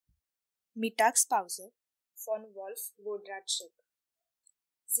Mittagspause von Wondratschek.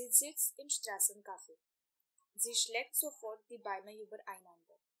 Sie sitzt im Straßencafé. Sie schlägt sofort die Beine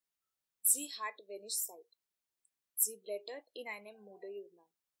übereinander. Sie hat wenig Zeit. Sie blättert in einem Modejournal.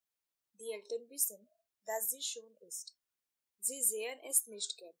 Die Eltern wissen, dass sie schon ist. Sie sehen es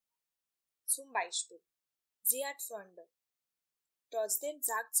nicht gern. Zum Beispiel, sie hat Freunde. Trotzdem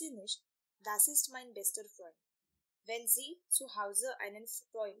sagt sie nicht, das ist mein bester Freund, wenn sie zu Hause einen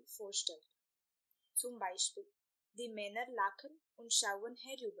Freund vorstellt. Zum Beispiel, die Männer lachen und schauen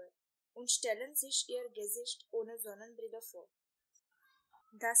herüber und stellen sich ihr Gesicht ohne Sonnenbrille vor.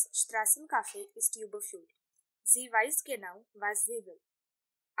 Das Straßencafé ist überfüllt. Sie weiß genau, was sie will.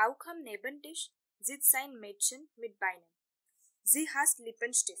 Auch am Nebentisch sitzt ein Mädchen mit Beinen. Sie hasst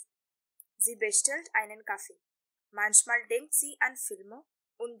Lippenstift. Sie bestellt einen Kaffee. Manchmal denkt sie an Filme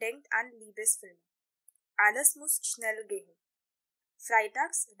und denkt an Liebesfilme. Alles muss schnell gehen.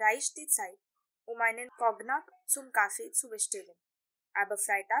 Freitags reicht die Zeit, um einen Cognac zum Kaffee zu bestellen. Aber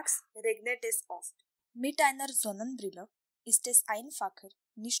freitags regnet es oft. Mit einer Sonnenbrille ist es einfacher,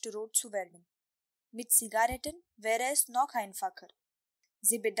 nicht rot zu werden. Mit Zigaretten wäre es noch einfacher.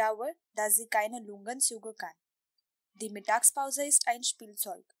 Sie bedauert, dass sie keine Lungenzüge kann. Die Mittagspause ist ein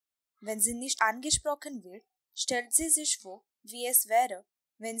Spielzeug. Wenn sie nicht angesprochen wird, stellt sie sich vor, wie es wäre,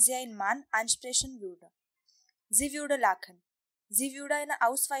 wenn sie einen Mann ansprechen würde. Sie würde lachen. Sie würde eine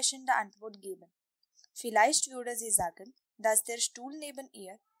ausweichende Antwort geben. Vielleicht würde sie sagen, dass der Stuhl neben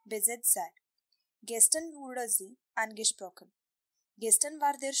ihr besetzt sei. Gestern wurde sie angesprochen. Gestern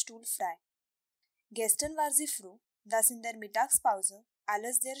war der Stuhl frei. Gestern war sie froh, dass in der Mittagspause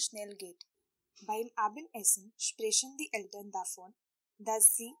alles sehr schnell geht. Beim Abendessen sprechen die Eltern davon,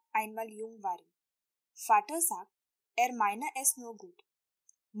 dass sie einmal jung waren. Vater sagt, er meine es nur gut.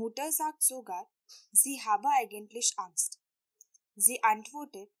 Mutter sagt sogar, sie habe eigentlich Angst. Sie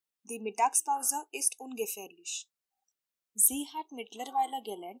antwortet, die Mittagspause ist ungefährlich. Sie hat mittlerweile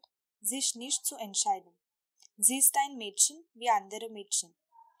gelernt, sich nicht zu entscheiden. Sie ist ein Mädchen wie andere Mädchen.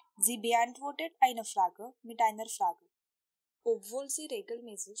 Sie beantwortet eine Frage mit einer Frage. Obwohl sie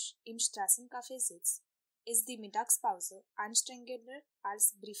regelmäßig im Straßencafé sitzt, ist die Mittagspause anstrengender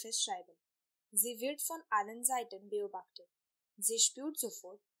als Briefes schreiben. Sie wird von allen Seiten beobachtet. Sie spürt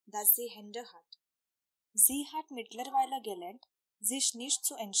sofort, dass sie Hände hat. Sie hat mittlerweile gelernt, sich nicht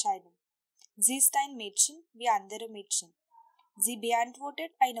zu entscheiden. Sie ist ein Mädchen wie andere Mädchen. Sie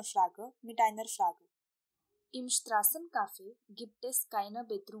beantwortet eine Frage mit einer Frage. Im Straßencafé gibt es keine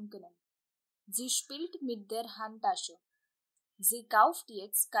Betrunkenen. Sie spielt mit der Handtasche. Sie kauft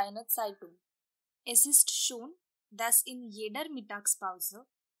jetzt keine Zeitung. Es ist schon, dass in jeder Mittagspause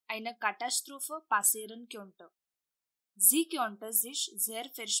eine Katastrophe passieren könnte. Sie könnte sich sehr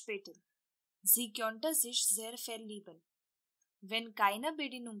verspäten. Sie könnte sich sehr verlieben. Wenn keine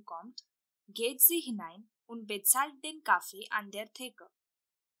Bedienung kommt, geht sie hinein und bezahlt den Kaffee an der Theke.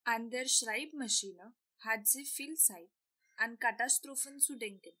 An der Schreibmaschine hat sie viel Zeit, an Katastrophen zu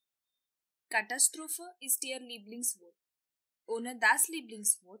denken. Katastrophe ist ihr Lieblingswort. Ohne das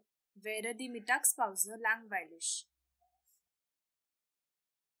Lieblingswort wäre die Mittagspause langweilig.